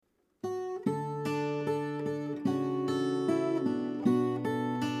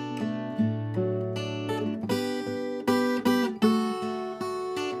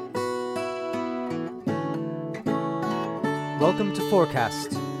Welcome to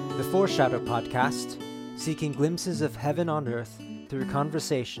Forecast, the Foreshadow podcast, seeking glimpses of heaven on earth through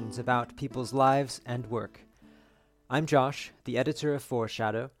conversations about people's lives and work. I'm Josh, the editor of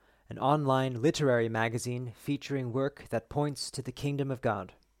Foreshadow, an online literary magazine featuring work that points to the kingdom of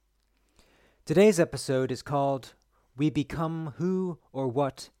God. Today's episode is called We Become Who or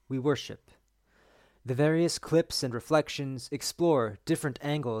What We Worship. The various clips and reflections explore different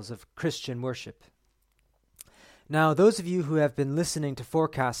angles of Christian worship. Now, those of you who have been listening to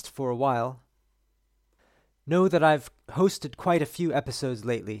Forecast for a while know that I've hosted quite a few episodes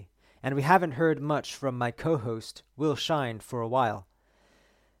lately, and we haven't heard much from my co-host, Will Shine, for a while.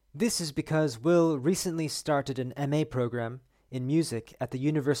 This is because Will recently started an MA program in music at the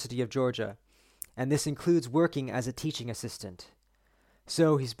University of Georgia, and this includes working as a teaching assistant.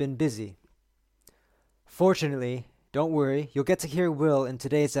 So he's been busy. Fortunately, don't worry, you'll get to hear Will in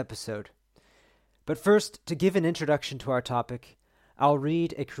today's episode. But first, to give an introduction to our topic, I'll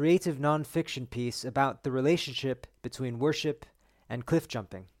read a creative nonfiction piece about the relationship between worship and cliff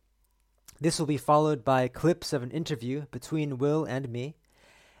jumping. This will be followed by clips of an interview between Will and me,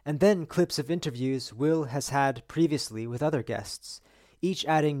 and then clips of interviews Will has had previously with other guests, each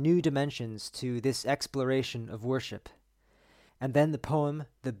adding new dimensions to this exploration of worship. And then the poem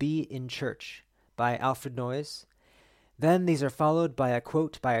The Bee in Church by Alfred Noyes. Then these are followed by a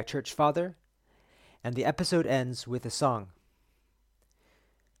quote by a church father, and the episode ends with a song.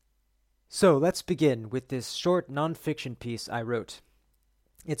 So let's begin with this short nonfiction piece I wrote.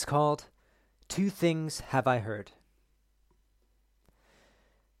 It's called Two Things Have I Heard.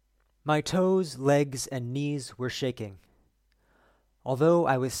 My toes, legs, and knees were shaking. Although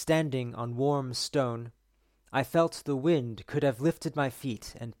I was standing on warm stone, I felt the wind could have lifted my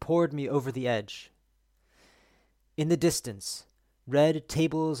feet and poured me over the edge. In the distance, red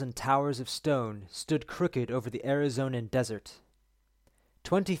tables and towers of stone stood crooked over the Arizonan desert.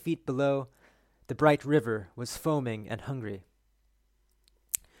 20 feet below, the bright river was foaming and hungry.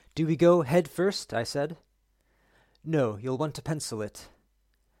 Do we go head first? I said. No, you'll want to pencil it.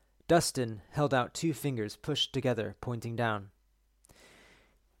 Dustin held out 2 fingers pushed together, pointing down.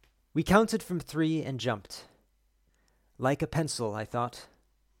 We counted from 3 and jumped. Like a pencil, I thought.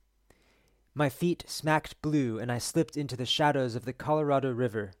 My feet smacked blue, and I slipped into the shadows of the Colorado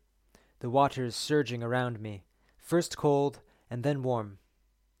River, the waters surging around me, first cold and then warm.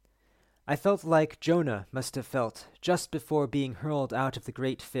 I felt like Jonah must have felt just before being hurled out of the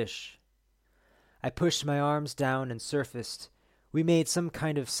great fish. I pushed my arms down and surfaced. We made some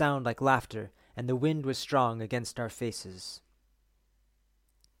kind of sound like laughter, and the wind was strong against our faces.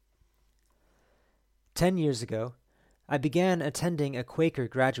 10 years ago, I began attending a Quaker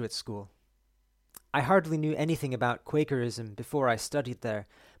graduate school. I hardly knew anything about Quakerism before I studied there.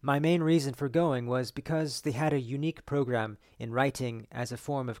 My main reason for going was because they had a unique program in writing as a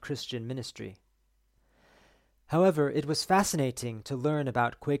form of Christian ministry. However, it was fascinating to learn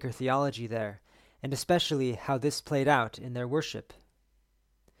about Quaker theology there, and especially how this played out in their worship.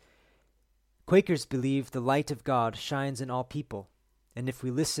 Quakers believe the light of God shines in all people, and if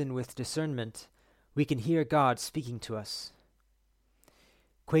we listen with discernment, we can hear God speaking to us.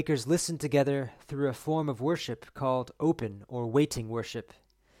 Quakers listen together through a form of worship called open or waiting worship,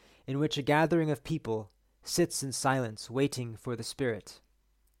 in which a gathering of people sits in silence waiting for the Spirit.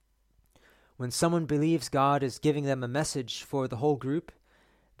 When someone believes God is giving them a message for the whole group,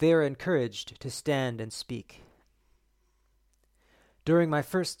 they are encouraged to stand and speak. During my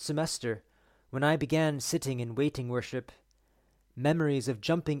first semester, when I began sitting in waiting worship, memories of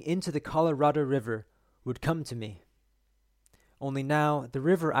jumping into the Colorado River would come to me. Only now, the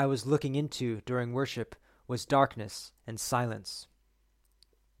river I was looking into during worship was darkness and silence.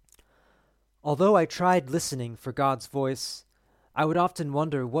 Although I tried listening for God's voice, I would often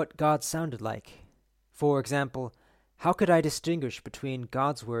wonder what God sounded like. For example, how could I distinguish between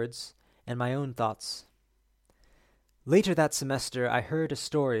God's words and my own thoughts? Later that semester, I heard a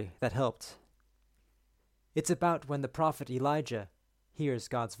story that helped. It's about when the prophet Elijah hears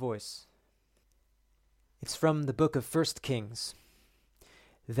God's voice. It's from the book of 1 Kings.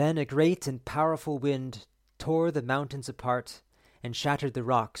 Then a great and powerful wind tore the mountains apart and shattered the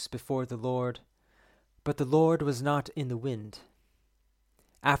rocks before the Lord, but the Lord was not in the wind.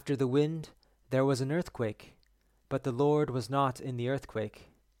 After the wind there was an earthquake, but the Lord was not in the earthquake.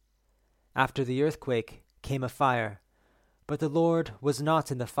 After the earthquake came a fire, but the Lord was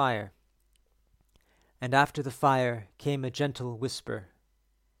not in the fire. And after the fire came a gentle whisper.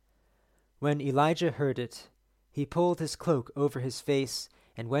 When Elijah heard it, he pulled his cloak over his face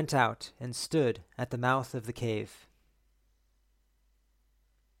and went out and stood at the mouth of the cave.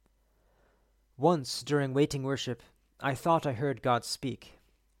 Once during waiting worship, I thought I heard God speak.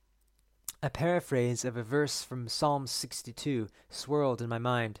 A paraphrase of a verse from Psalm 62 swirled in my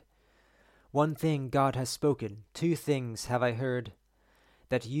mind. One thing God has spoken, two things have I heard,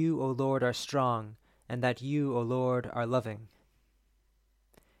 that you, O Lord, are strong, and that you, O Lord, are loving.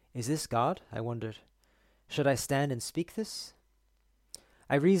 Is this God? I wondered. Should I stand and speak this?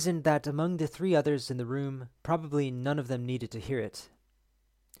 I reasoned that among the three others in the room, probably none of them needed to hear it.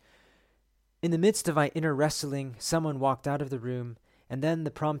 In the midst of my inner wrestling, someone walked out of the room, and then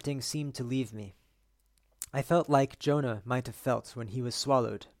the prompting seemed to leave me. I felt like Jonah might have felt when he was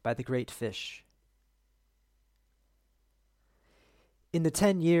swallowed by the great fish. In the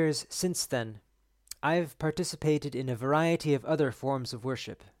 10 years since then, I've participated in a variety of other forms of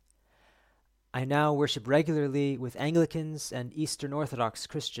worship. I now worship regularly with Anglicans and Eastern Orthodox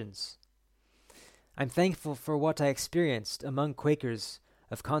Christians. I'm thankful for what I experienced among Quakers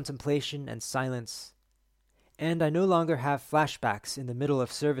of contemplation and silence, and I no longer have flashbacks in the middle of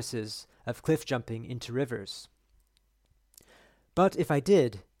services of cliff jumping into rivers. But if I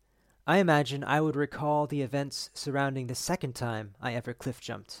did, I imagine I would recall the events surrounding the second time I ever cliff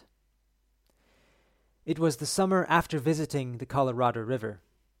jumped. It was the summer after visiting the Colorado River.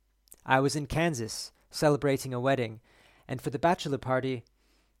 I was in Kansas, celebrating a wedding, and for the bachelor party,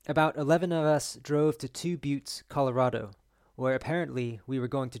 about 11 of us drove to Two Buttes, Colorado, where apparently we were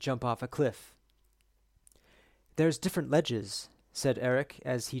going to jump off a cliff. "There's different ledges," said Eric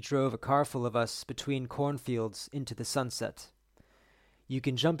as he drove a car full of us between cornfields into the sunset. "You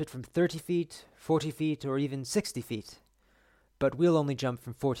can jump it from 30 feet, 40 feet, or even 60 feet, but we'll only jump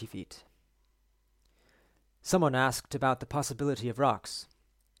from 40 feet. Someone asked about the possibility of rocks.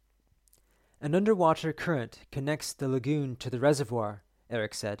 "An underwater current connects the lagoon to the reservoir,"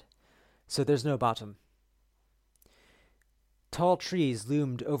 Eric said, "so there's no bottom." Tall trees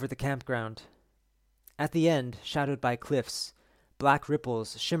loomed over the campground. At the end, shadowed by cliffs, black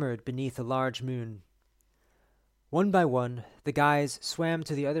ripples shimmered beneath a large moon. One by one, the guys swam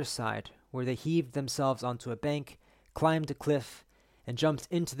to the other side, where they heaved themselves onto a bank, climbed a cliff, and jumped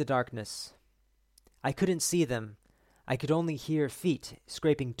into the darkness. I couldn't see them. I could only hear feet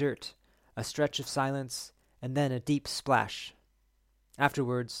scraping dirt, a stretch of silence, and then a deep splash.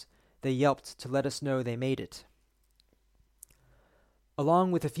 Afterwards, they yelped to let us know they made it.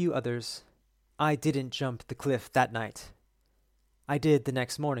 Along with a few others, I didn't jump the cliff that night. I did the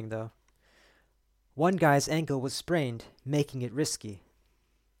next morning, though. One guy's ankle was sprained, making it risky.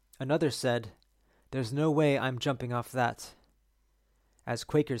 Another said, "There's no way I'm jumping off that." As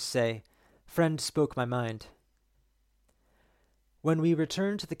Quakers say, friend spoke my mind. When we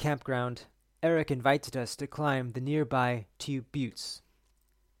returned to the campground, Eric invited us to climb the nearby Two Buttes.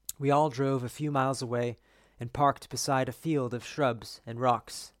 We all drove a few miles away and parked beside a field of shrubs and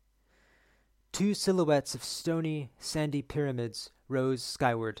rocks. Two silhouettes of stony, sandy pyramids rose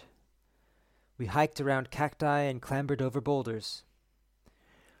skyward. We hiked around cacti and clambered over boulders.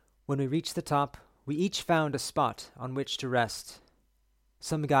 When we reached the top, we each found a spot on which to rest.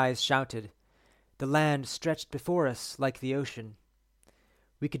 Some guys shouted. The land stretched before us like the ocean.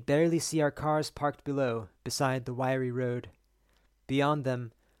 We could barely see our cars parked below, beside the wiry road. Beyond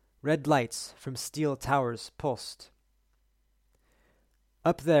them, red lights from steel towers pulsed.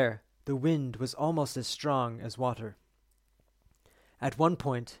 Up there, the wind was almost as strong as water. At one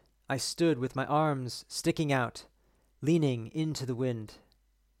point, I stood with my arms sticking out, leaning into the wind.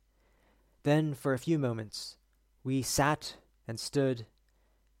 Then, for a few moments, we sat and stood,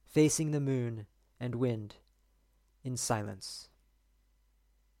 facing the moon and wind, in silence.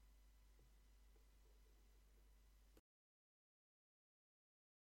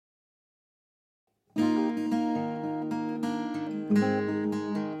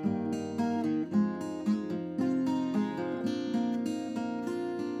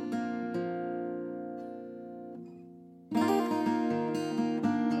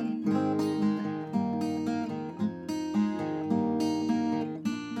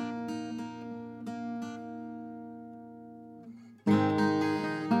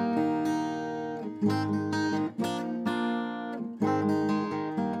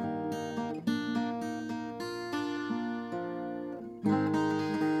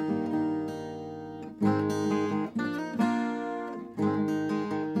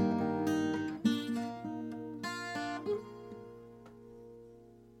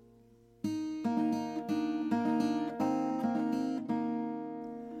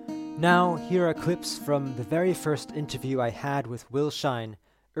 Now, here are clips from the very first interview I had with Will Shine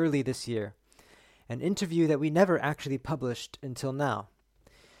early this year, an interview that we never actually published until now.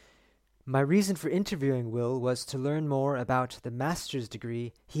 My reason for interviewing Will was to learn more about the master's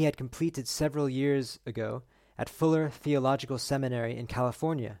degree he had completed several years ago at Fuller Theological Seminary in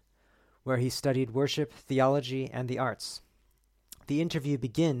California, where he studied worship, theology, and the arts. The interview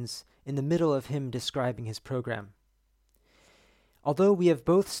begins in the middle of him describing his program. Although we have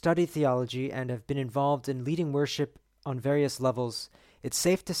both studied theology and have been involved in leading worship on various levels, it's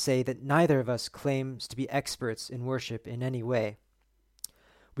safe to say that neither of us claims to be experts in worship in any way.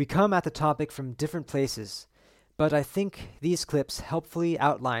 We come at the topic from different places, but I think these clips helpfully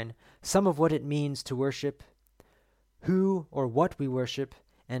outline some of what it means to worship, who or what we worship,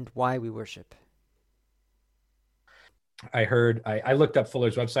 and why we worship. I looked up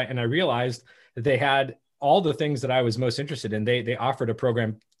Fuller's website and I realized that they had all the things that I was most interested in. They offered a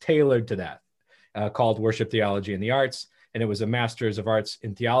program tailored to that called Worship Theology and the Arts. And it was a Master's of Arts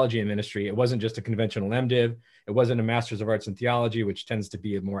in Theology and Ministry. It wasn't just a conventional MDiv. It wasn't a Master's of Arts in Theology, which tends to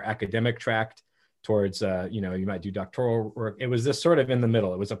be a more academic tract towards, you might do doctoral work. It was this sort of in the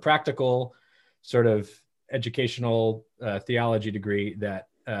middle. It was a practical sort of educational theology degree that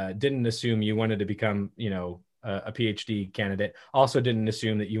didn't assume you wanted to become, a PhD candidate. Also didn't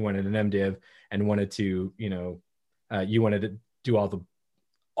assume that you wanted an MDiv and wanted to, you wanted to do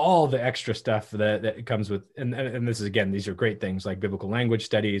all the extra stuff that comes with, and this is, again, these are great things like biblical language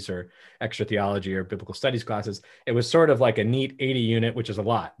studies or extra theology or biblical studies classes. It was sort of like a neat 80 unit, which is a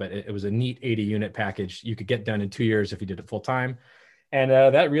lot, but it was a neat 80 unit package you could get done in 2 years if you did it full time. And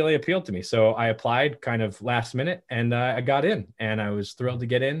that really appealed to me. So I applied kind of last minute and I got in, and I was thrilled to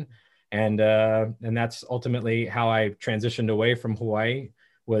get in. And that's ultimately how I transitioned away from Hawaii,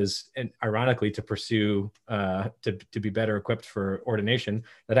 was, and ironically, to pursue to be better equipped for ordination,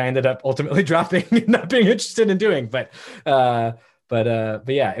 that I ended up ultimately dropping and not being interested in doing. But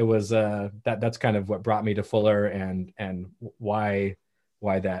yeah, it was that's kind of what brought me to Fuller and why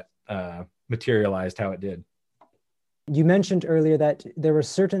that materialized how it did. You mentioned earlier that there were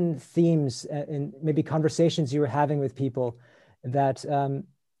certain themes in maybe conversations you were having with people that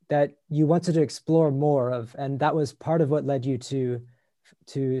that you wanted to explore more of, and that was part of what led you to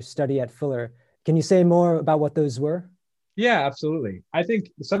study at Fuller. Can you say more about what those were? Yeah, absolutely. I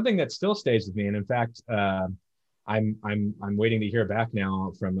think something that still stays with me, and in fact, I'm waiting to hear back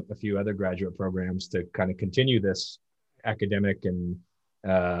now from a few other graduate programs to kind of continue this academic and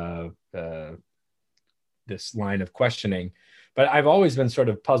this line of questioning. But I've always been sort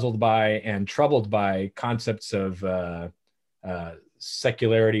of puzzled by and troubled by concepts of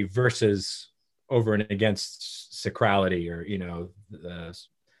secularity versus over and against sacrality, or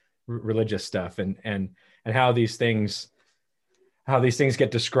religious stuff, and how these things get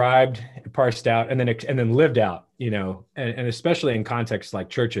described, parsed out, and then lived out, and especially in contexts like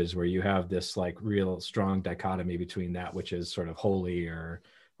churches, where you have this like real strong dichotomy between that which is sort of holy or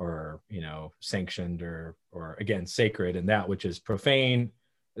sanctioned or again sacred, and that which is profane.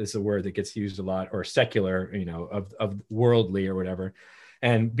 This is a word that gets used a lot, or secular, of worldly or whatever.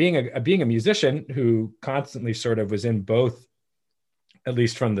 And being a musician who constantly sort of was in both, at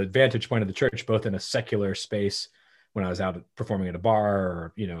least from the vantage point of the church, both in a secular space when I was out performing at a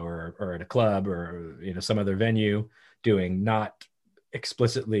bar or at a club or some other venue, doing not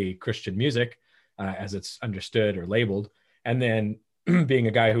explicitly Christian music as it's understood or labeled, and then being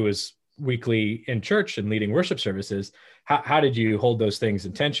a guy who was weekly in church and leading worship services. How did you hold those things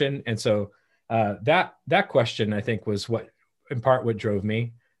in tension? And so that question, I think, was what drove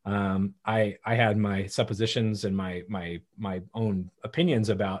me. I had my suppositions and my own opinions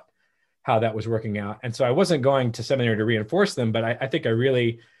about how that was working out. And so I wasn't going to seminary to reinforce them, but I think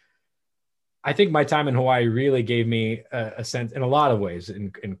my time in Hawaii really gave me a sense in a lot of ways,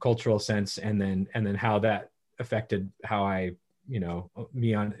 in cultural sense, and then how that affected how I,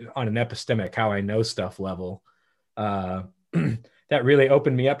 me on an epistemic, how I know stuff level. That really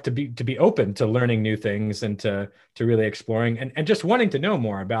opened me up to be open to learning new things and to really exploring and just wanting to know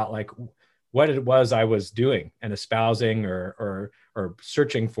more about like what it was I was doing and espousing or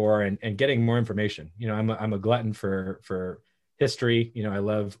searching for and getting more information. I'm a glutton for history. I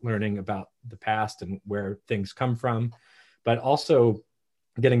love learning about the past and where things come from, but also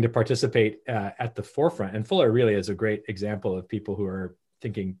getting to participate at the forefront. And Fuller really is a great example of people who are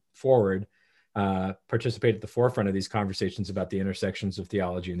thinking forward, participate at the forefront of these conversations about the intersections of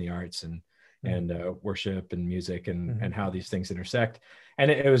theology and the arts and worship and music and how these things intersect. And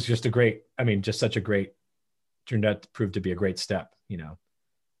it was just turned out to prove to be a great step,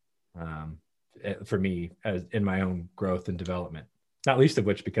 for me as in my own growth and development, not least of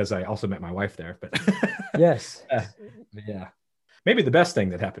which because I also met my wife there, but yes. Yeah. Maybe the best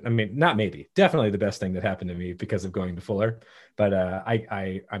thing that happened. I mean, not maybe, definitely the best thing that happened to me because of going to Fuller. But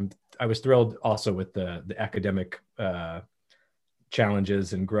I was thrilled also with the academic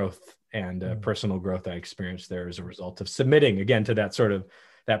challenges and growth and personal growth I experienced there as a result of submitting again to that sort of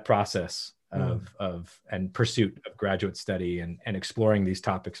that process of and pursuit of graduate study and exploring these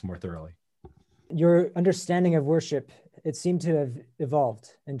topics more thoroughly. Your understanding of worship, it seemed to have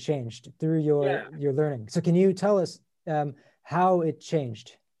evolved and changed through your learning. So can you tell us how it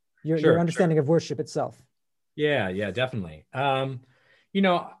changed your understanding of worship itself? Yeah, definitely. You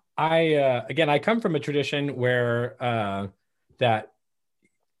know, I come from a tradition where that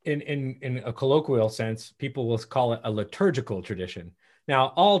in a colloquial sense, people will call it a liturgical tradition. Now,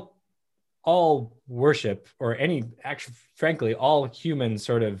 all worship or frankly, all human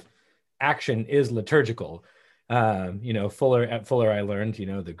sort of action is liturgical. You know, at Fuller, I learned, you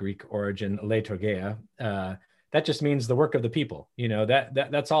know, the Greek origin liturgia. That just means the work of the people. You know,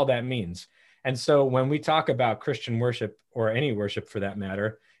 that's all that means. And so when we talk about Christian worship or any worship for that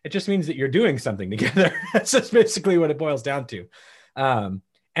matter, it just means that you're doing something together. That's just basically what it boils down to. And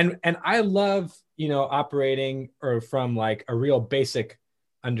I love, you know, operating or from like a real basic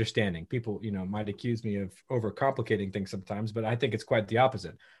understanding. People, you know, might accuse me of overcomplicating things sometimes, but I think it's quite the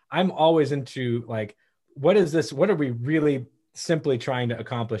opposite. I'm always into like, what is this? What are we really simply trying to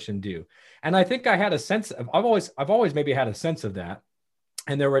accomplish and do? And I think I had a sense of, I've always maybe had a sense of that.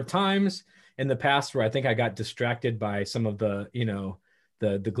 And there were times in the past where I think I got distracted by some of the, you know,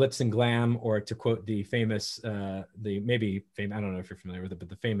 the glitz and glam, or to quote the famous, I don't know if you're familiar with it, but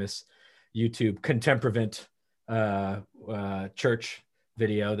the famous YouTube Contemporant church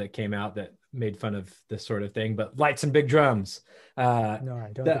video that came out that made fun of this sort of thing, but lights and big drums. No,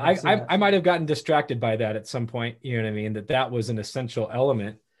 I don't. I might have gotten distracted by that at some point. You know what I mean? That was an essential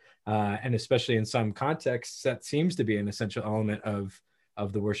element, and especially in some contexts, that seems to be an essential element of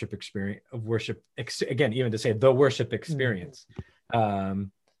the worship experience. Again, even to say the worship experience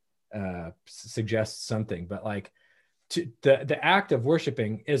suggests something, but like the act of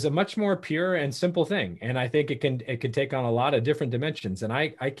worshiping is a much more pure and simple thing, and I think it can take on a lot of different dimensions. And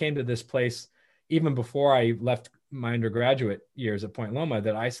I came to this place even before I left my undergraduate years at Point Loma,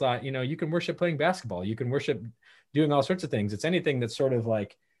 that I thought, you know, you can worship playing basketball, you can worship doing all sorts of things. It's anything that's sort of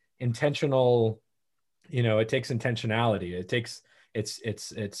like intentional. You know, it takes intentionality. It takes it's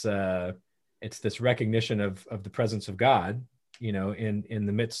this recognition of the presence of God, you know, in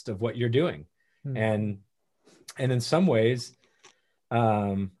the midst of what you're doing. And in some ways,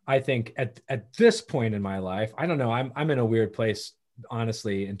 I think at this point in my life, I don't know, I'm in a weird place,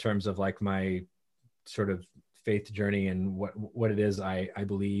 honestly, in terms of like my sort of faith journey and what it is I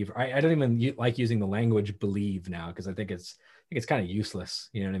believe. I don't even like using the language believe now, because I think it's kind of useless.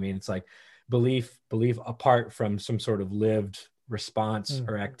 You know what I mean? It's like belief apart from some sort of lived response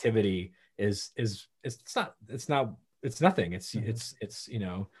or activity is nothing. It's you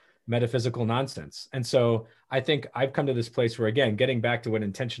know, metaphysical nonsense. And so I think I've come to this place where, again, getting back to what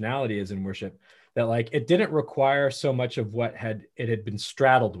intentionality is in worship, that like it didn't require so much of what it had been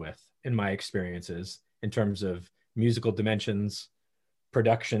straddled with in my experiences in terms of musical dimensions,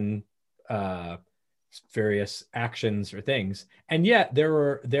 production, various actions or things. And yet there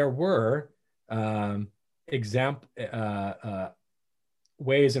were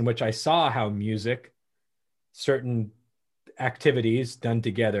ways in which I saw how music, certain activities done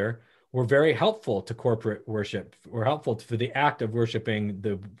together, were very helpful to corporate worship, were helpful for the act of worshiping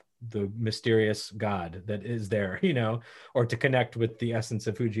the mysterious God that is there, you know, or to connect with the essence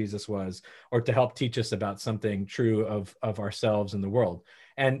of who Jesus was, or to help teach us about something true of ourselves and the world.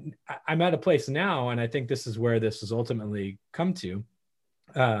 And I'm at a place now, and I think this is where this has ultimately come to,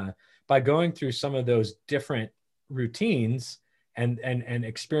 by going through some of those different routines and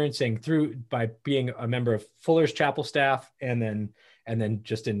experiencing by being a member of Fuller's chapel staff, and then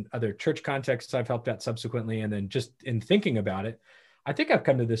just in other church contexts I've helped out subsequently, and then just in thinking about it, I think I've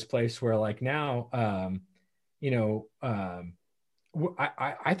come to this place where like now, I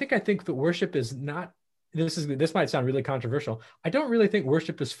think that worship is not, this might sound really controversial. I don't really think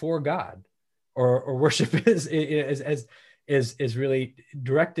worship is for God, or worship is really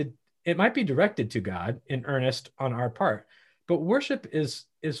directed. It might be directed to God in earnest on our part, but worship is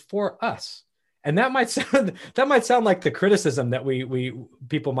for us. And that might sound like the criticism that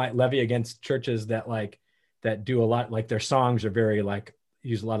people might levy against churches that do a lot, like their songs are very like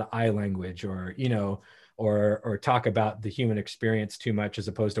use a lot of I language, or, you know, or talk about the human experience too much as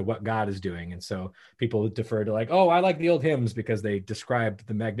opposed to what God is doing. And so people defer to like, oh, I like the old hymns because they describe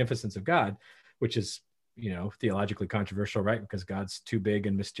the magnificence of God, which is, you know, theologically controversial, right? Because God's too big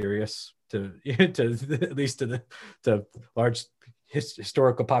and mysterious to at least to large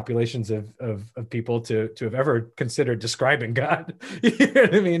historical populations of people to have ever considered describing God. You know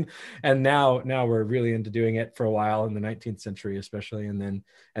what I mean? And now we're really into doing it for a while in the 19th century, especially. And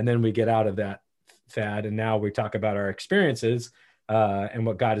then we get out of that fad. And now we talk about our experiences and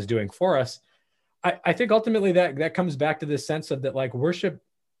what God is doing for us. I think ultimately that comes back to this sense of that, like, worship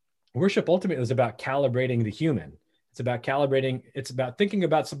ultimately is about calibrating the human. It's about calibrating. It's about thinking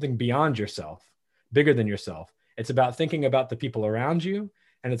about something beyond yourself, bigger than yourself. It's about thinking about the people around you.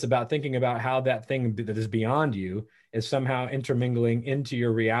 And it's about thinking about how that thing that is beyond you is somehow intermingling into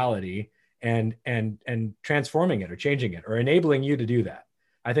your reality and transforming it or changing it or enabling you to do that.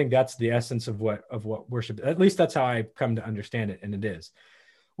 I think that's the essence of what worship, at least that's how I come to understand it. And it is,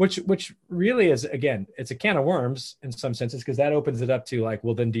 which really is, again, it's a can of worms in some senses, because that opens it up to, like,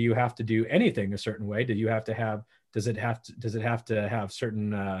 well, then do you have to do anything a certain way? Do you have to have, does it have to have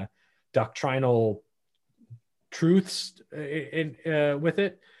certain doctrinal truths with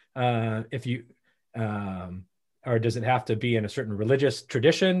it? If you, or does it have to be in a certain religious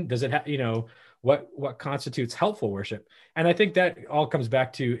tradition? Does it have, what constitutes helpful worship? And I think that all comes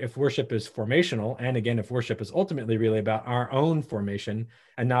back to, if worship is formational, and again, if worship is ultimately really about our own formation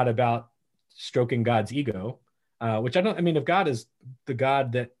and not about stroking God's ego, which if God is the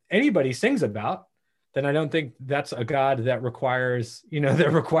God that anybody sings about, then I don't think that's a God that requires,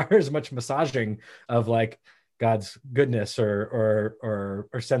 much massaging of, like, God's goodness or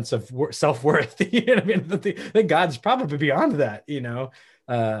sense of self-worth. You know what I mean? I think God's probably beyond that,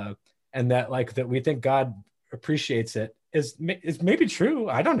 and that, like, that we think God appreciates it is maybe true.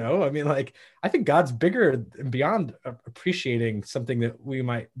 I don't know. I mean, like, I think God's bigger and beyond appreciating something that we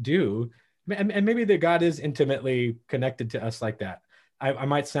might do. And maybe that God is intimately connected to us like that. I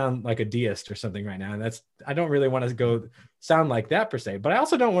might sound like a deist or something right now. And I don't really want to go sound like that per se, but I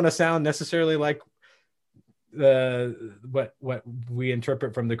also don't want to sound necessarily like what we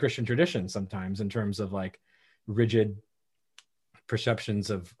interpret from the Christian tradition sometimes, in terms of, like, rigid perceptions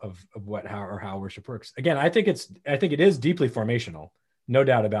of how worship works. Again, I think it is deeply formational, no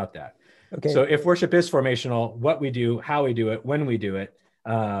doubt about that. Okay. So if worship is formational, what we do, how we do it, when we do it,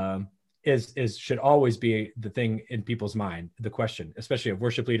 should always be the thing in people's mind. The question, especially of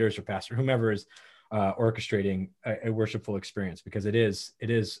worship leaders or pastor, whomever is orchestrating a worshipful experience, because it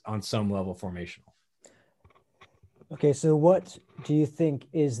is on some level formational. Okay, so what do you think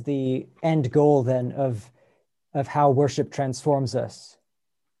is the end goal then of how worship transforms us?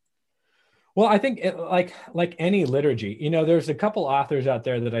 Well, I think like any liturgy, there's a couple authors out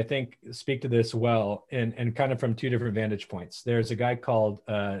there that I think speak to this well, and kind of from two different vantage points. There's a guy called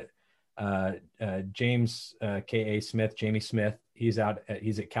James K.A. Smith, Jamie Smith. He's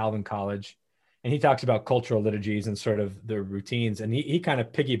at Calvin College, and he talks about cultural liturgies and sort of the routines. And he kind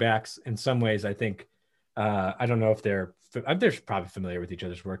of piggybacks in some ways, I think. I don't know if they're probably familiar with each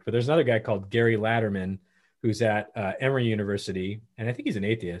other's work, but there's another guy called Gary Latterman, who's at Emory University, and I think he's an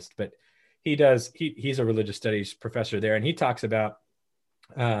atheist, but he's a religious studies professor there, and he talks about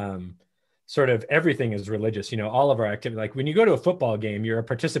sort of everything is religious. All of our activity, like when you go to a football game, you're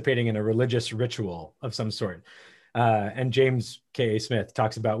participating in a religious ritual of some sort. And James K.A. Smith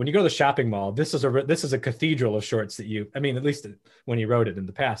talks about, when you go to the shopping mall, this is a cathedral of sorts that at least when he wrote it in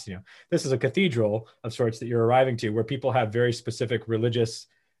the past, this is a cathedral of sorts that you're arriving to, where people have very specific religious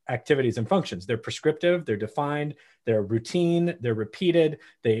activities and functions. They're prescriptive, they're defined, they're routine, they're repeated,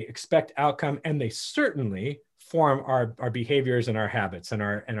 they expect outcome, and they certainly form our behaviors and our habits and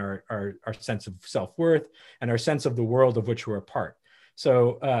our sense of self-worth and our sense of the world of which we're a part.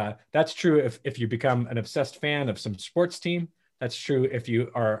 So that's true if you become an obsessed fan of some sports team. That's true if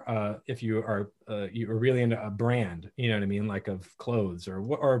you're really into a brand, you know what I mean, like of clothes or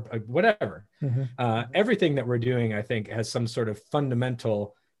whatever. Mm-hmm. Everything that we're doing, I think, has some sort of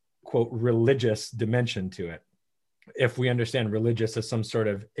fundamental, quote, religious dimension to it. If we understand religious as some sort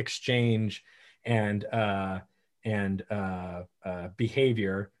of exchange and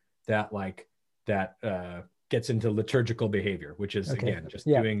behavior that gets into liturgical behavior, which is again just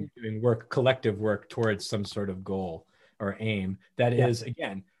doing work, collective work towards some sort of goal or aim that is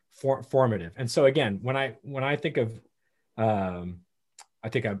again formative. And so again, when I think of I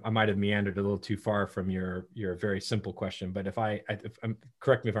think I might have meandered a little too far from your very simple question, but if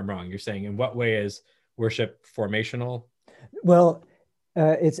correct me if I'm wrong, you're saying, in what way is worship formational? Well,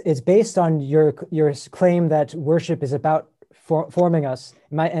 it's based on your claim that worship is about forming us.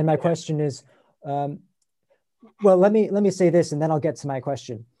 My question is, well, let me say this, and then I'll get to my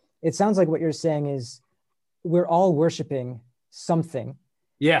question. It sounds like what you're saying is we're all worshiping something.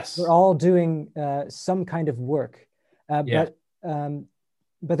 Yes. We're all doing some kind of work.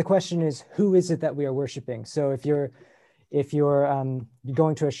 But the question is, who is it that we are worshiping? So if you're if you're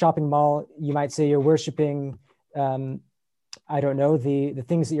going to a shopping mall, you might say you're worshiping, I don't know, the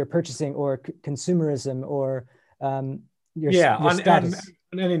things that you're purchasing, or consumerism, or your status.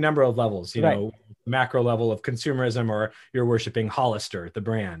 On any number of levels, you right. know, macro level of consumerism, or you're worshiping Hollister, the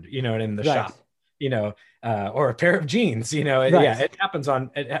brand, you know, and in the right. shop, you know, or a pair of jeans, you know, right. yeah, it happens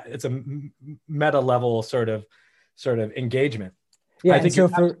on, it's a meta level sort of engagement. Yeah. I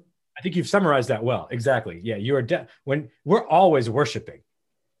think you've summarized that well. Exactly. Yeah. You are when we're always worshiping,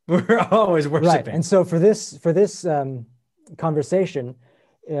 we're always worshiping. Right. And so for this conversation,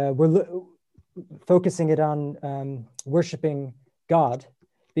 we're focusing it on worshiping God,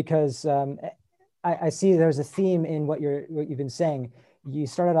 because I see there's a theme in what you've been saying. You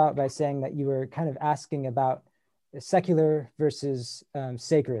started out by saying that you were kind of asking about secular versus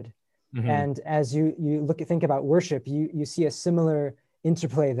sacred. Mm-hmm. And as you think about worship, you see a similar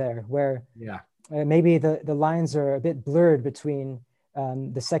interplay there, where maybe the lines are a bit blurred between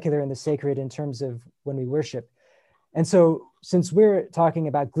the secular and the sacred in terms of when we worship. And so, since we're talking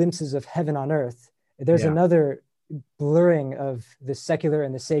about glimpses of heaven on earth, there's another blurring of the secular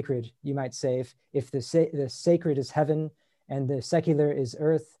and the sacred, you might say. If the sacred is heaven and the secular is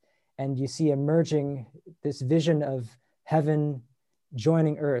earth, and you see emerging this vision of heaven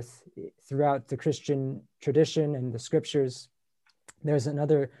joining earth throughout the Christian tradition and the scriptures, there's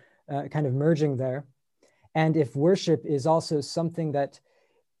another kind of merging there. And if worship is also something that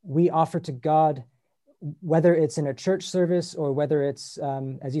we offer to God, whether it's in a church service, or whether it's,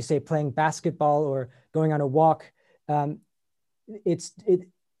 as you say, playing basketball or going on a walk, it's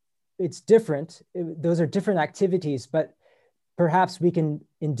different. Those are different activities, but perhaps we can,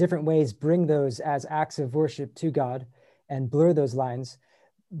 in different ways, bring those as acts of worship to God and blur those lines.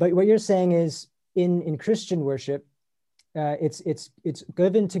 But what you're saying is, in Christian worship, it's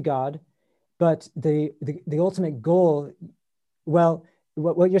given to God, but the ultimate goal, well,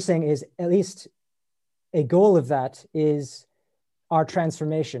 what you're saying is, at least a goal of that is our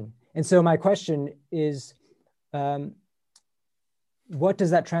transformation. And so my question is, what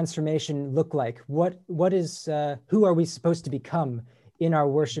does that transformation look like? What is who are we supposed to become in our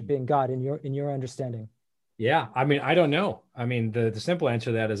worshiping God, in your understanding? Yeah, I mean, I don't know. I mean, the simple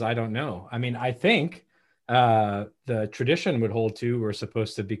answer to that is I don't know. I mean, I think the tradition would hold to, we're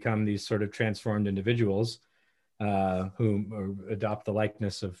supposed to become these sort of transformed individuals who adopt the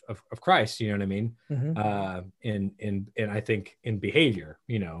likeness of Christ, you know what I mean? Mm-hmm. In I think in behavior,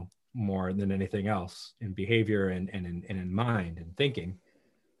 you know, more than anything else, in behavior and in mind and thinking.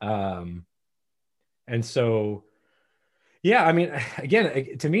 And so, yeah, I mean,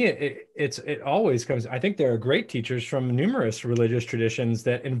 again, to me, it always comes, I think there are great teachers from numerous religious traditions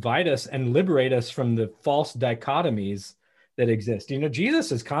that invite us and liberate us from the false dichotomies that exist. You know,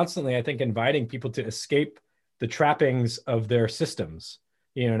 Jesus is constantly, I think, inviting people to escape the trappings of their systems,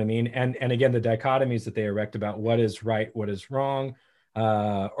 you know what I mean? And again, the dichotomies that they erect about what is right, what is wrong,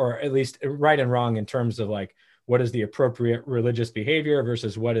 or at least right and wrong in terms of like, what is the appropriate religious behavior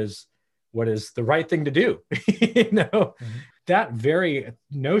versus what is the right thing to do, you know? Mm-hmm. That very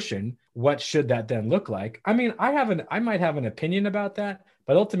notion, what should that then look like? I mean, I might have an opinion about that,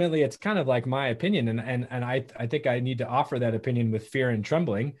 but ultimately it's kind of like my opinion. And I think I need to offer that opinion with fear and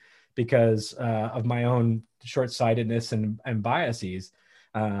trembling, because of my own short-sightedness and biases.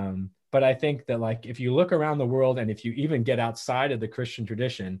 But I think that, like, if you look around the world, and if you even get outside of the Christian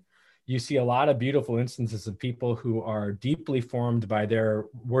tradition, you see a lot of beautiful instances of people who are deeply formed by their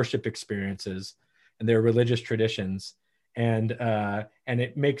worship experiences and their religious traditions. And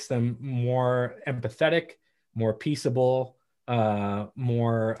it makes them more empathetic, more peaceable,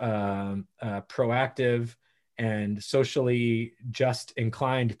 more proactive, and socially just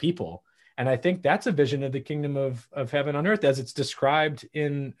inclined people. And I think that's a vision of the kingdom of heaven on earth as it's described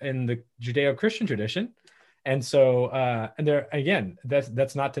in the Judeo-Christian tradition. And so, and there again,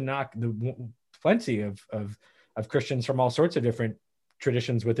 that's not to knock the plenty of Christians from all sorts of different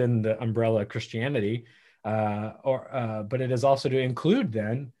traditions within the umbrella of Christianity, but it is also to include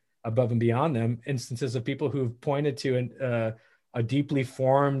then, above and beyond them, instances of people who've pointed to a deeply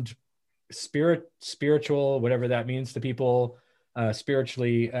formed spiritual, whatever that means to people,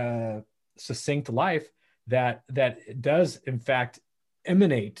 spiritually succinct life that does in fact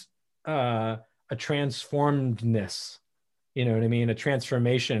emanate a transformedness, you know what I mean? A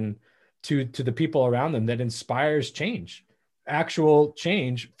transformation to the people around them that inspires change, actual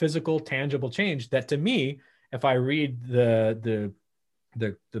change, physical, tangible change. That to me, if I read the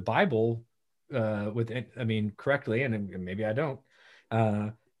Bible correctly, and maybe I don't,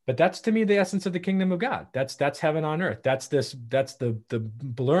 but that's to me the essence of the kingdom of God. That's heaven on earth. That's the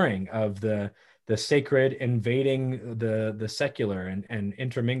blurring of the the sacred invading the secular and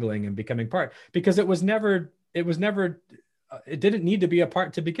intermingling and becoming part, because it didn't need to be a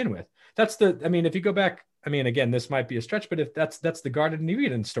part to begin with. I mean, if you go back, I mean, again, this might be a stretch, but if that's the Garden of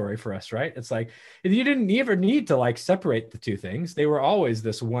Eden story for us, right? It's like, you didn't ever need to like separate the two things. They were always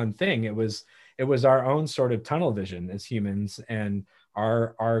this one thing. It was our own sort of tunnel vision as humans, and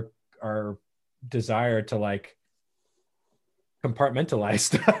our desire to like compartmentalize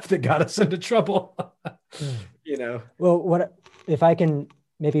stuff that got us into trouble. You know? Well, what if I can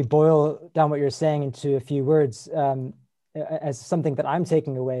maybe boil down what you're saying into a few words, as something that I'm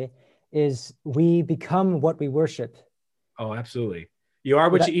taking away, is we become what we worship. Oh, absolutely. You are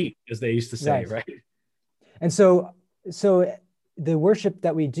what you eat, as they used to say, right? And so the worship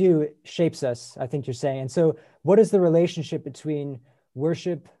that we do shapes us, I think you're saying. And so what is the relationship between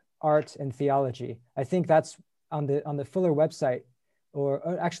worship, art, and theology? I think that's on the Fuller website,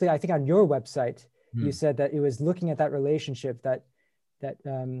 or actually I think on your website, you said that it was looking at that relationship that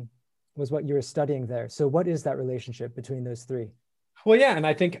was what you were studying there. So what is that relationship between those three? Well, yeah, and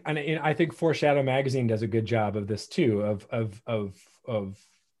I think Foreshadow Magazine does a good job of this too, of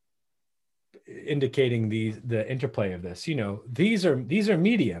indicating the interplay of this. You know, these are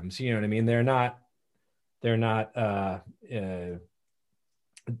mediums. You know what I mean? They're not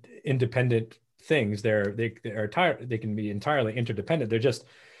independent things. They can be entirely interdependent. They're just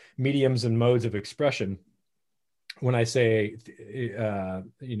mediums and modes of expression. When I say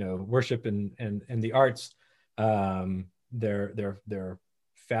worship and the arts, they're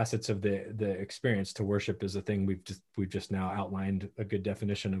facets of the experience. To worship is a thing we've just now outlined a good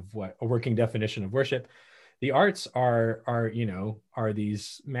definition of a working definition of worship. The arts are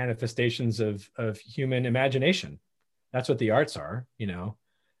these manifestations of human imagination. That's what the arts are,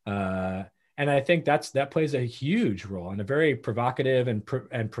 and I think that plays a huge role, and a very provocative and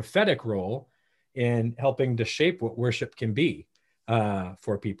prophetic role in helping to shape what worship can be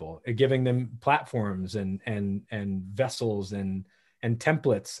for people, giving them platforms and vessels and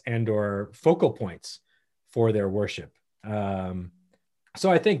templates and or focal points for their worship.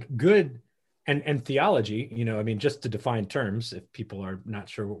 So I think good and theology, I mean, just to define terms, if people are not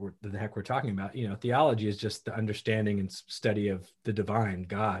sure what the heck we're talking about, theology is just the understanding and study of the divine,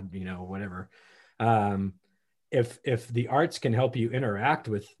 God, whatever. If the arts can help you interact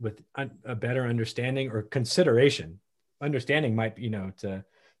with a better understanding or consideration, understanding might be, to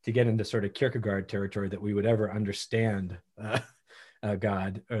get into sort of Kierkegaard territory, that we would ever understand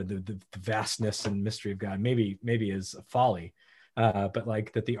God, or the vastness and mystery of God, maybe is a folly. But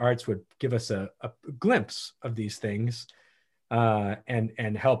like that the arts would give us a glimpse of these things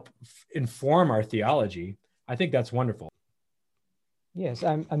and help inform our theology. I think that's wonderful. Yes,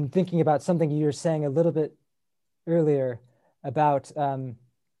 I'm thinking about something you were saying a little bit earlier about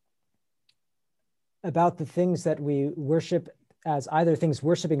the things that we worship as either things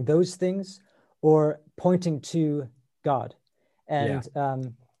worshiping those things or pointing to God. And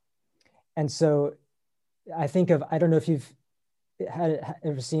so I think of, I don't know if you've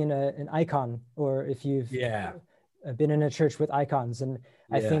ever seen an icon, or if you've been in a church with icons. And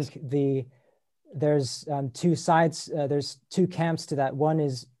I think there's two sides, there's two camps to that. One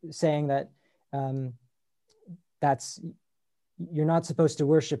is saying that you're not supposed to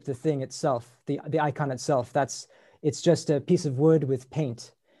worship the thing itself, the icon itself. It's just a piece of wood with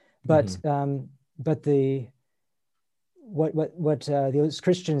paint. But but what those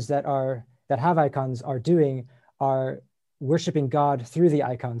Christians that have icons are doing are worshiping God through the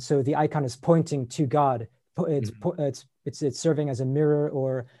icon. So the icon is pointing to God. It's serving as a mirror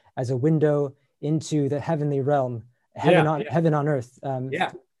or as a window into the heavenly realm, heaven on earth.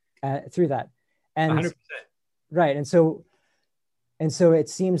 Through that, and 100%. Right, and so it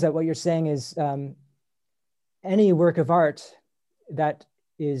seems that what you're saying is any work of art that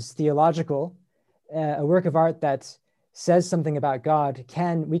is theological, a work of art that says something about God,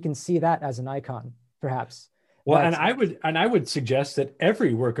 we can see that as an icon, perhaps. Well, and I would suggest that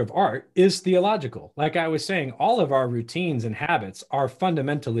every work of art is theological. Like I was saying, all of our routines and habits are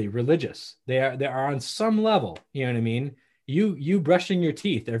fundamentally religious. They are on some level. You know what I mean? You brushing your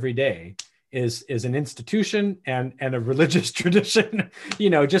teeth every day is an institution and a religious tradition.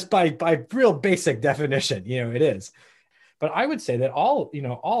 Just by real basic definition. It is. But I would say that all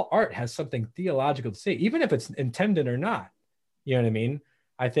art has something theological to say, even if it's intended or not. You know what I mean?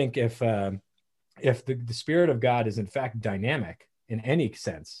 I think if the Spirit of God is in fact dynamic in any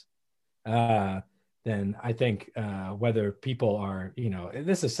sense, then I think whether people are,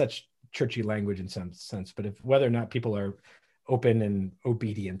 this is such churchy language in some sense, but whether or not people are open and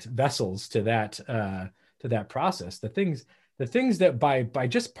obedient vessels to that process, the things the things that by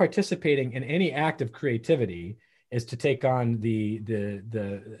just participating in any act of creativity is to take on the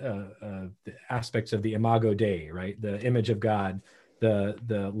aspects of the imago Dei, right? The image of God,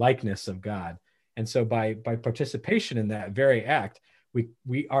 the likeness of God. And so by participation in that very act,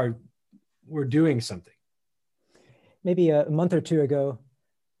 we're doing something. Maybe a month or two ago,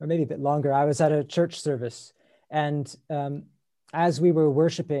 or maybe a bit longer, I was at a church service, and as we were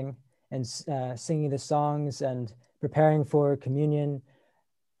worshiping and singing the songs and preparing for communion,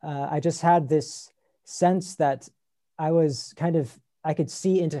 I just had this sense that I could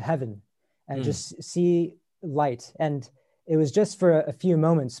see into heaven and just see light. And it was just for a few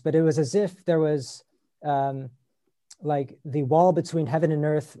moments, but it was as if there was like the wall between heaven and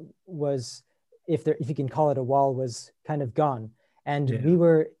earth was, if you can call it a wall, was kind of gone. And we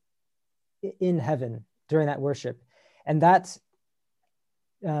were in heaven during that worship. And that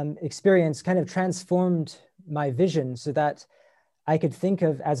experience kind of transformed my vision so that I could think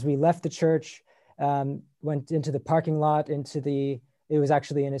of, as we left the church, went into the parking lot, it was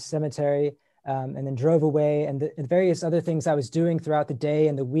actually in a cemetery, and then drove away, and the various other things I was doing throughout the day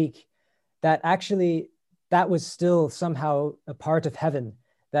and the week, that was still somehow a part of heaven,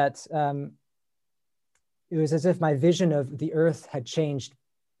 that it was as if my vision of the earth had changed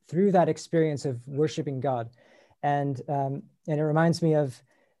through that experience of worshiping God. And it reminds me of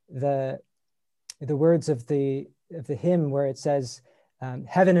the words of the hymn where it says,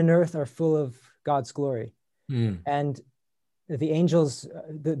 heaven and earth are full of God's glory. And the angels,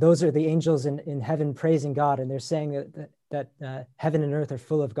 those are the angels in heaven praising God, and they're saying that heaven and earth are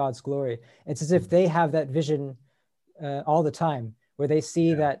full of God's glory. It's as if they have that vision all the time, where they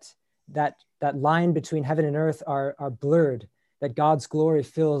see that line between heaven and earth are blurred, that God's glory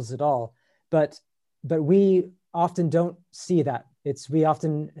fills it all. But we often don't see that.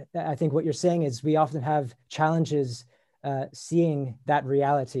 I think what you're saying is we often have challenges seeing that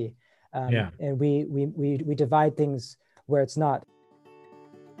reality. And we divide things where it's not.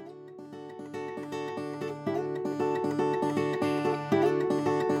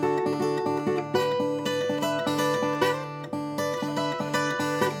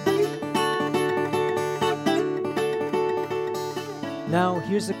 Now,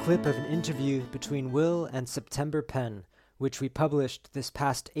 here's a clip of an interview between Will and September Penn, which we published this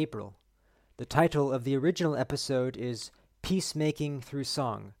past April. The title of the original episode is Peacemaking Through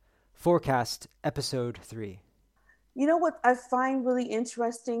Song, Forecast Episode 3. You know what I find really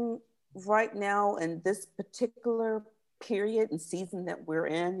interesting right now in this particular period and season that we're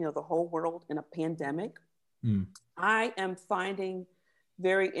in, the whole world in a pandemic, I am finding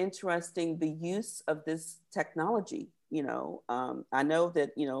very interesting the use of this technology. I know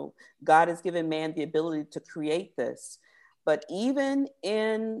that, God has given man the ability to create this, but even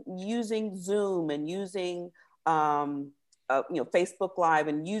in using Zoom and using, Facebook Live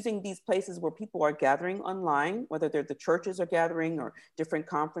and using these places where people are gathering online, whether they're the churches are gathering or different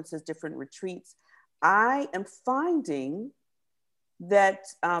conferences, different retreats, I am finding that,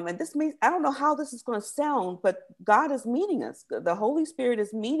 and this means, I don't know how this is going to sound, but God is meeting us. The Holy Spirit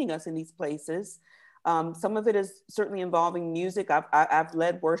is meeting us in these places. Some of it is certainly involving music. I've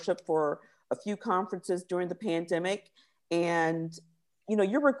led worship for a few conferences during the pandemic, and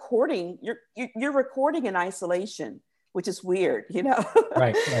you're recording in isolation, which is weird.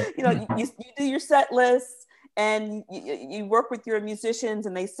 Right. You do your set lists, and you work with your musicians,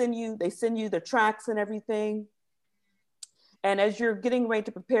 and they send you the tracks and everything. And as you're getting ready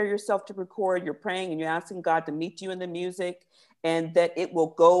to prepare yourself to record, you're praying and you're asking God to meet you in the music, and that it will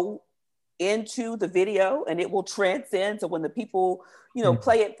go into the video and it will transcend. So when the people,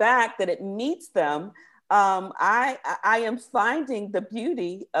 play it back, that it meets them. I am finding the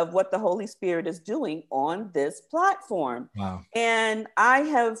beauty of what the Holy Spirit is doing on this platform. Wow. And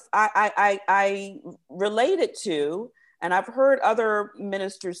I relate it to, and I've heard other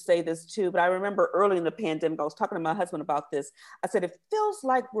ministers say this too, but I remember early in the pandemic, I was talking to my husband about this. I said, it feels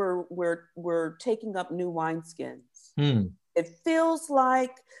like we're taking up new wineskins. It feels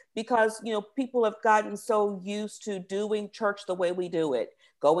like, because, people have gotten so used to doing church the way we do it,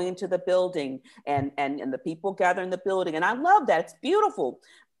 going into the building and the people gather in the building. And I love that. It's beautiful.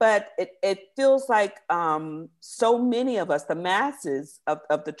 But it feels like so many of us, the masses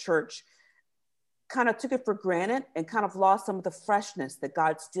of the church, kind of took it for granted and kind of lost some of the freshness that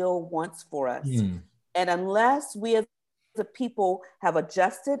God still wants for us. And unless we as the people have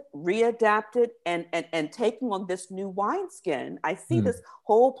adjusted, readapted, and taking on this new wineskin, I see this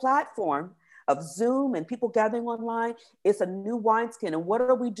whole platform of Zoom and people gathering online. It's a new wineskin. And what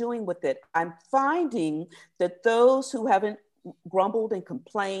are we doing with it? I'm finding that those who haven't grumbled and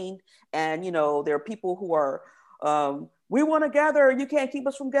complained, and there are people who are we want to gather. You can't keep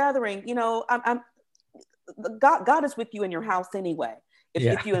us from gathering. God is with you in your house anyway.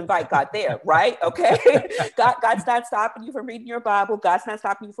 If you invite God there, right? Okay. God's not stopping you from reading your Bible. God's not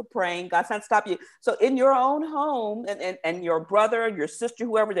stopping you from praying. God's not stopping you. So in your own home, and your brother, your sister,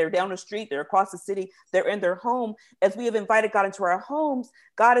 whoever, they're down the street, they're across the city, they're in their home. As we have invited God into our homes,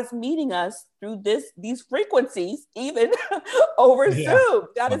 God is meeting us through these frequencies, even over Zoom.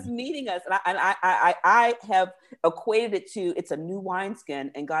 God is meeting us. And I have equated it to, it's a new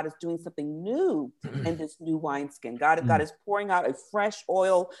wineskin, and God is doing something new in this new wineskin. God is pouring out a fresh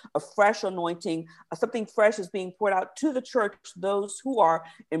oil, a fresh anointing. Something fresh is being poured out to the church, those who are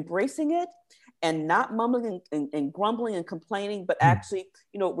embracing it and not mumbling and grumbling and complaining, but actually,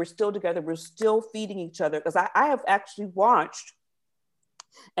 we're still together. We're still feeding each other. Because I have actually watched,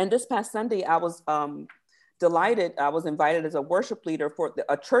 and this past Sunday, I was delighted. I was invited as a worship leader for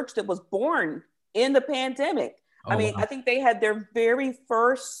a church that was born in the pandemic. Oh, wow. I think they had their very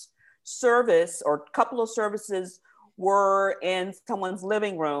first service, or couple of services were in someone's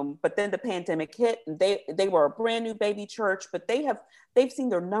living room, but then the pandemic hit, and they were a brand new baby church, but they've seen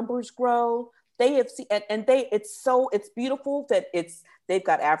their numbers grow. They have seen, and it's beautiful that they've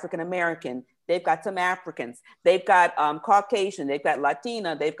got African American, they've got some Africans, they've got Caucasian, they've got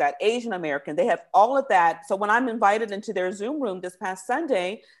Latina, they've got Asian American, they have all of that. So when I'm invited into their Zoom room this past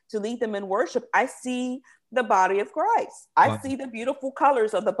Sunday to lead them in worship, I see the body of Christ. I see the beautiful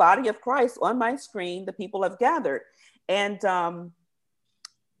colors of the body of Christ on my screen. The people have gathered, and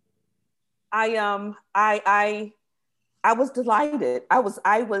I was delighted. I was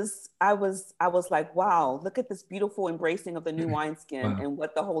like, wow, look at this beautiful embracing of the new wineskin and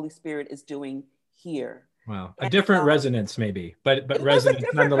what the Holy Spirit is doing here. Wow. A different resonance maybe, but resonance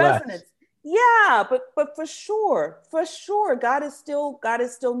nonetheless. Resonance. Yeah, but for sure, God is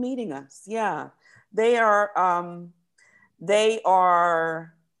still meeting us. Yeah. They are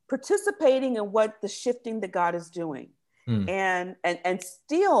participating in what the shifting that God is doing. And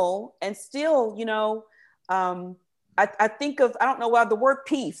still, I think of, I don't know why, the word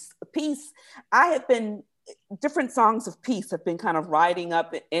peace. Different songs of peace have been kind of riding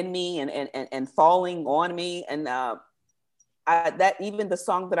up in me and falling on me. And that even the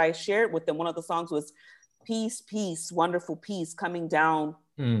song that I shared with them, one of the songs was peace, peace, wonderful peace coming down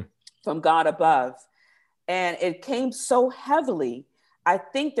from God above. And it came so heavily. I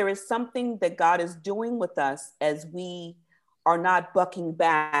think there is something that God is doing with us as we are not bucking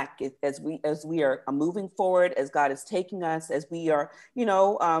back, as we are moving forward, as God is taking us, as we are,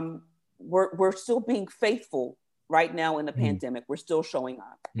 we're still being faithful right now in the pandemic. We're still showing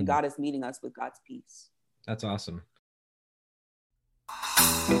up, and God is meeting us with God's peace. That's awesome.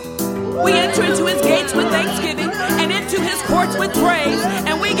 We enter into his gates with thanksgiving and into his courts with praise,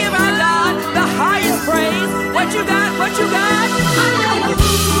 and we give our God the highest praise. What you got? What you got?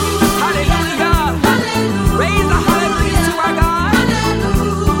 Hallelujah. Hallelujah. Raise the hallelujah to our God.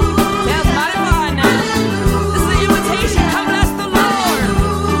 That's mighty fine now. This is the invitation. Come bless the Lord.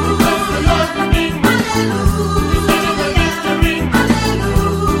 Bless the Lord with me. Hallelujah. Sing the victory.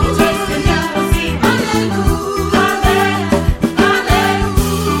 Hallelujah. Taste and you will see. Hallelujah. Hallelujah.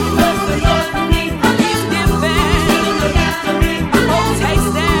 Bless the Lord with me. He's given. Sing the victory. Oh,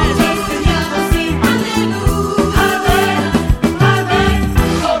 taste and you will see. Hallelujah. Hallelujah.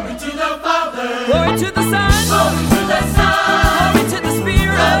 Glory to the Father. Glory to the Son. Glory to the Son. Glory to the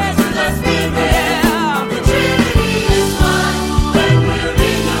Spirit. Glory to the Spirit. Yeah. The Trinity is one. When we're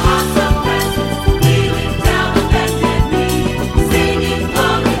in your awesome presence, kneeling down on bended knee, singing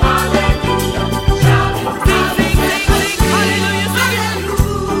glory, hallelujah, shouting, sing, hallelujah, sing it.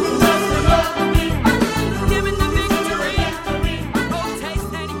 Bless the Lord with me. Giving the victory. Oh,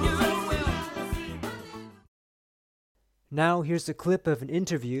 taste and you will. Now here's a clip of an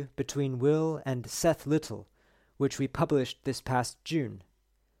interview between Will and Seth Little, which we published this past June.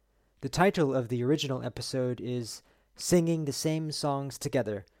 The title of the original episode is Singing the Same Songs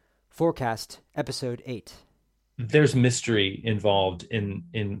Together, Forecast, Episode 8. There's mystery involved in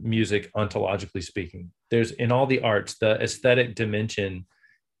music, ontologically speaking. There's, in all the arts, the aesthetic dimension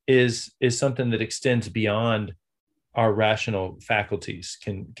is something that extends beyond our rational faculties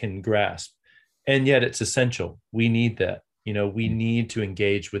can grasp. And yet it's essential. We need that. We need to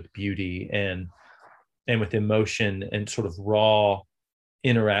engage with beauty and with emotion and sort of raw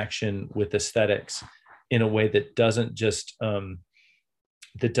interaction with aesthetics in a way that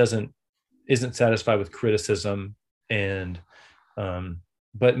isn't satisfied with criticism and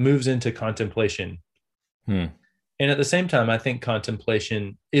but moves into contemplation. And at the same time, I think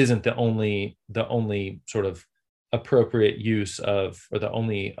contemplation isn't the only sort of appropriate use of, or the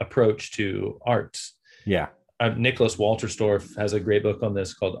only approach to arts. Yeah. Nicholas Walterstorff has a great book on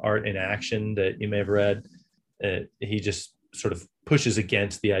this called Art in Action that you may have read. He just sort of pushes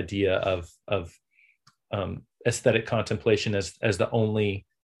against the idea of aesthetic contemplation as the only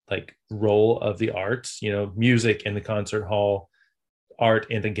like role of the arts, music in the concert hall, art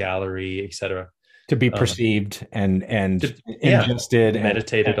in the gallery, etc. To be perceived and ingested,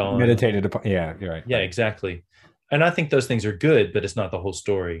 meditated on. Meditated upon. Yeah, you're right. Yeah, right. Exactly. And I think those things are good, but it's not the whole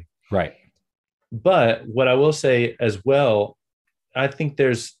story. Right. But what I will say as well, I think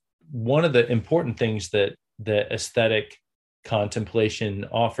there's one of the important things that aesthetic contemplation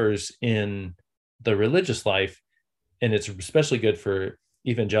offers in the religious life, and it's especially good for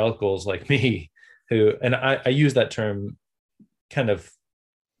evangelicals like me, who, and I use that term kind of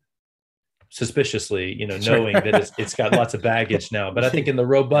suspiciously, Sure. knowing that it's got lots of baggage now, but I think in the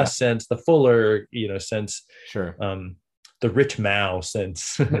robust sense, the fuller, sense, sure, the rich Mao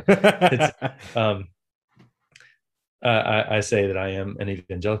sense, it's, I say that I am an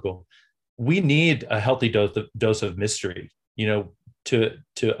evangelical. We need a healthy dose of mystery,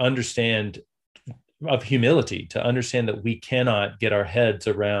 to understand, of humility, to understand that we cannot get our heads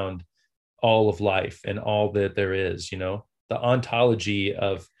around all of life and all that there is. The ontology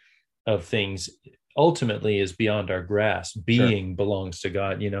of things ultimately is beyond our grasp. Being Sure. belongs to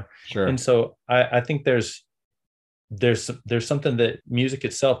God, Sure. And so I think there's something that music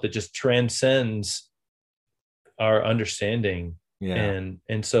itself that just transcends our understanding. Yeah.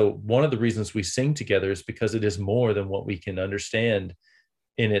 And so one of the reasons we sing together is because it is more than what we can understand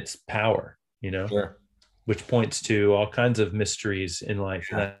in its power, Sure. which points to all kinds of mysteries in life.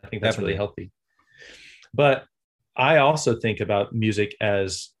 Yeah, and I think that's definitely. really healthy. But I also think about music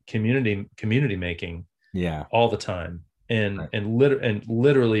as community making Yeah. all the time, and Right.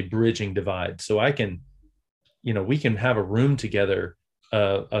 literally bridging divides. So I can, we can have a room together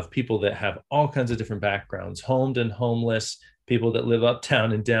of people that have all kinds of different backgrounds, homed and homeless, people that live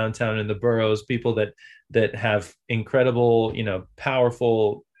uptown and downtown in the boroughs, people that have incredible,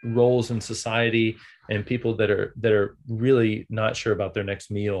 powerful roles in society, and people that are really not sure about their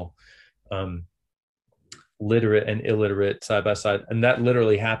next meal, literate and illiterate side by side. And that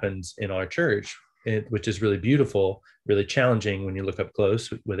literally happens in our church, which is really beautiful, really challenging when you look up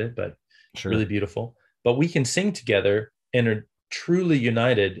close with it, but Sure. really beautiful. But we can sing together and are truly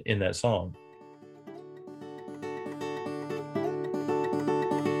united in that song.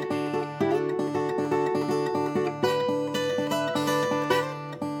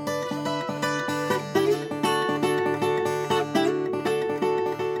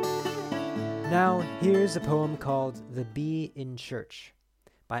 Now, here's a poem called The Bee in Church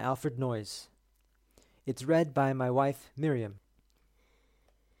by Alfred Noyes. It's read by my wife, Miriam.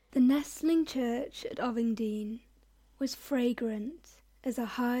 The nestling church at Ovingdean was fragrant as a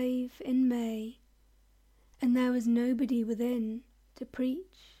hive in May, and there was nobody within to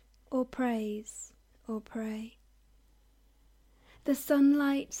preach or praise or pray. The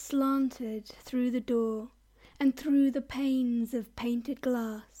sunlight slanted through the door and through the panes of painted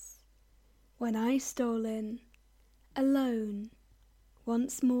glass, when I stole in, alone,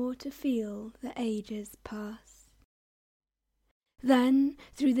 once more to feel the ages pass. Then,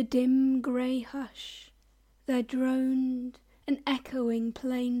 through the dim grey hush, there droned an echoing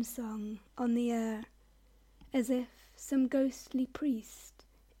plain song on the air, as if some ghostly priest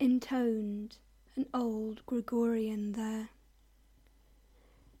intoned an old Gregorian there.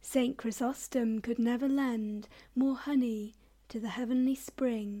 Saint Chrysostom could never lend more honey to the heavenly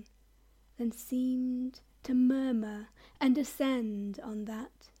spring than seemed to murmur and ascend on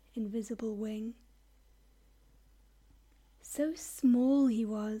that invisible wing. So small he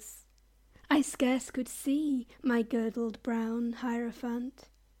was, I scarce could see my girdled brown hierophant,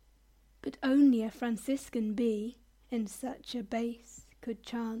 but only a Franciscan bee in such a base could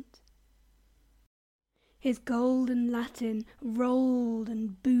chant. His golden Latin rolled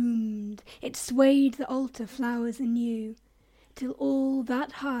and boomed, it swayed the altar flowers anew, till all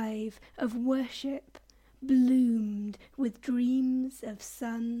that hive of worship bloomed with dreams of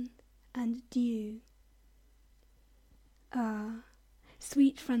sun and dew. Ah,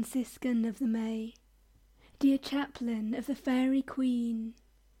 sweet Franciscan of the May, dear chaplain of the fairy queen,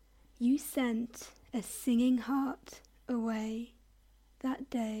 you sent a singing heart away that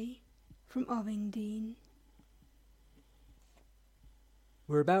day from Ovingdean.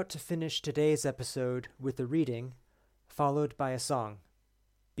 We're about to finish today's episode with a reading, followed by a song.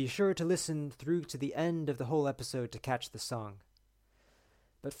 Be sure to listen through to the end of the whole episode to catch the song.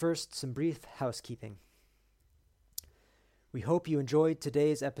 But first, some brief housekeeping. We hope you enjoyed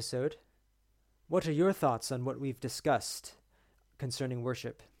today's episode. What are your thoughts on what we've discussed concerning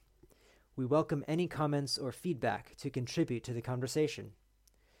worship? we welcome any comments or feedback to contribute to the conversation.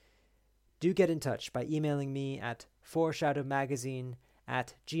 Do get in touch by emailing me at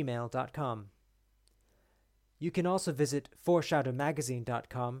foreshadowmagazine@gmail.com. You can also visit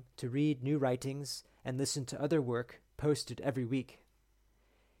foreshadowmagazine.com to read new writings and listen to other work posted every week.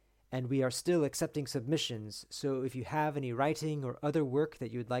 And we are still accepting submissions, so if you have any writing or other work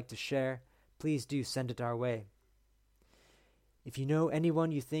that you would like to share, please do send it our way. If you know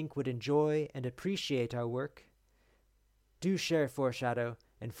anyone you think would enjoy and appreciate our work, do share Foreshadow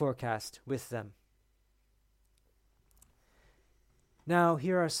and Forecast with them. Now,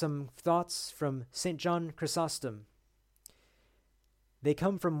 here are some thoughts from St. John Chrysostom. They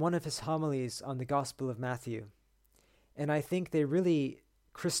come from one of his homilies on the Gospel of Matthew, and I think they really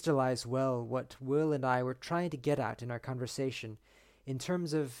crystallize well what Will and I were trying to get at in our conversation in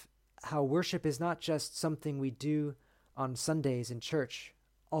terms of how worship is not just something we do on Sundays in church,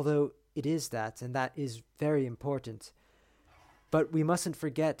 although it is that, and that is very important. But we mustn't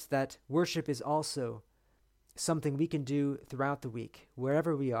forget that worship is also something we can do throughout the week,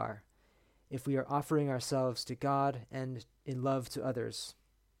 wherever we are, if we are offering ourselves to God and in love to others.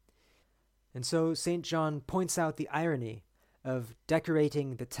 And so St. John points out the irony of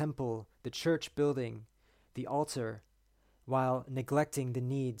decorating the temple, the church building, the altar, while neglecting the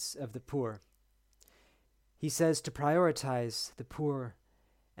needs of the poor. He says to prioritize the poor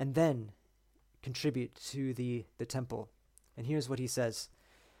and then contribute to the temple. And here's what he says: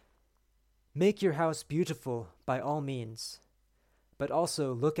 "Make your house beautiful by all means, but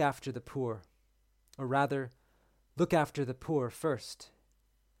also look after the poor, or rather, look after the poor first.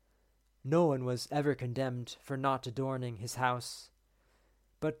 No one was ever condemned for not adorning his house,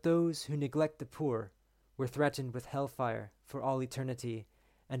 but those who neglect the poor were threatened with hellfire for all eternity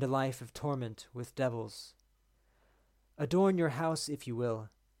and a life of torment with devils. Adorn your house if you will,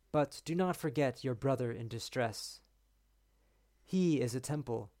 but do not forget your brother in distress. He is a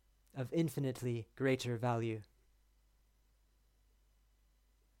temple of infinitely greater value."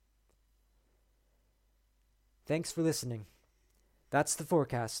 Thanks for listening. That's the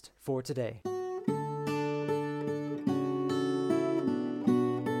forecast for today.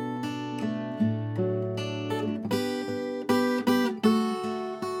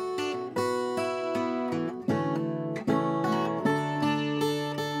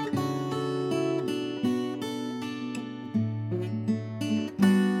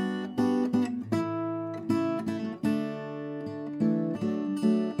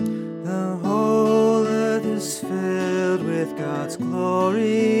 God's glory.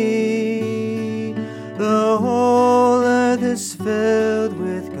 The whole earth is filled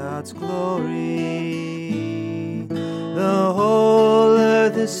with God's glory. The whole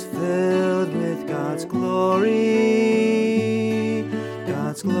earth is filled with God's glory.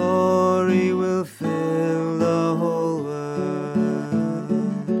 God's glory will fill the whole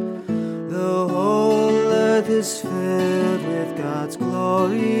world. The whole earth is filled with God's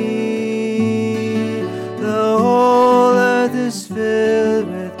glory. The whole earth is filled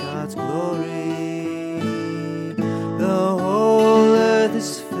with God's glory. The whole earth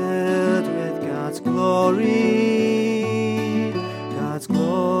is filled with God's glory. God's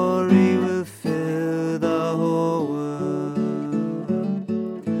glory will fill the whole world.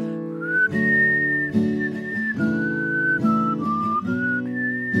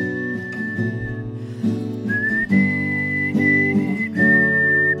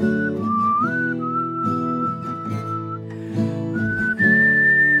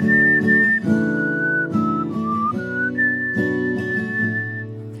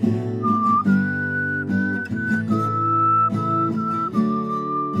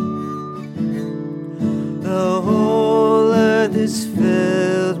 The whole earth is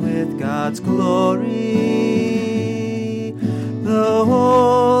filled with God's glory. The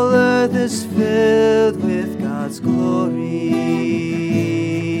whole earth is filled with God's glory.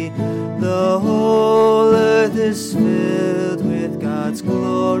 The whole earth is filled with God's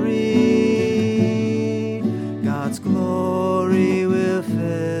glory. God's glory will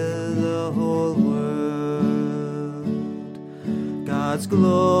fill the whole world. God's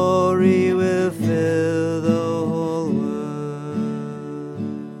glory will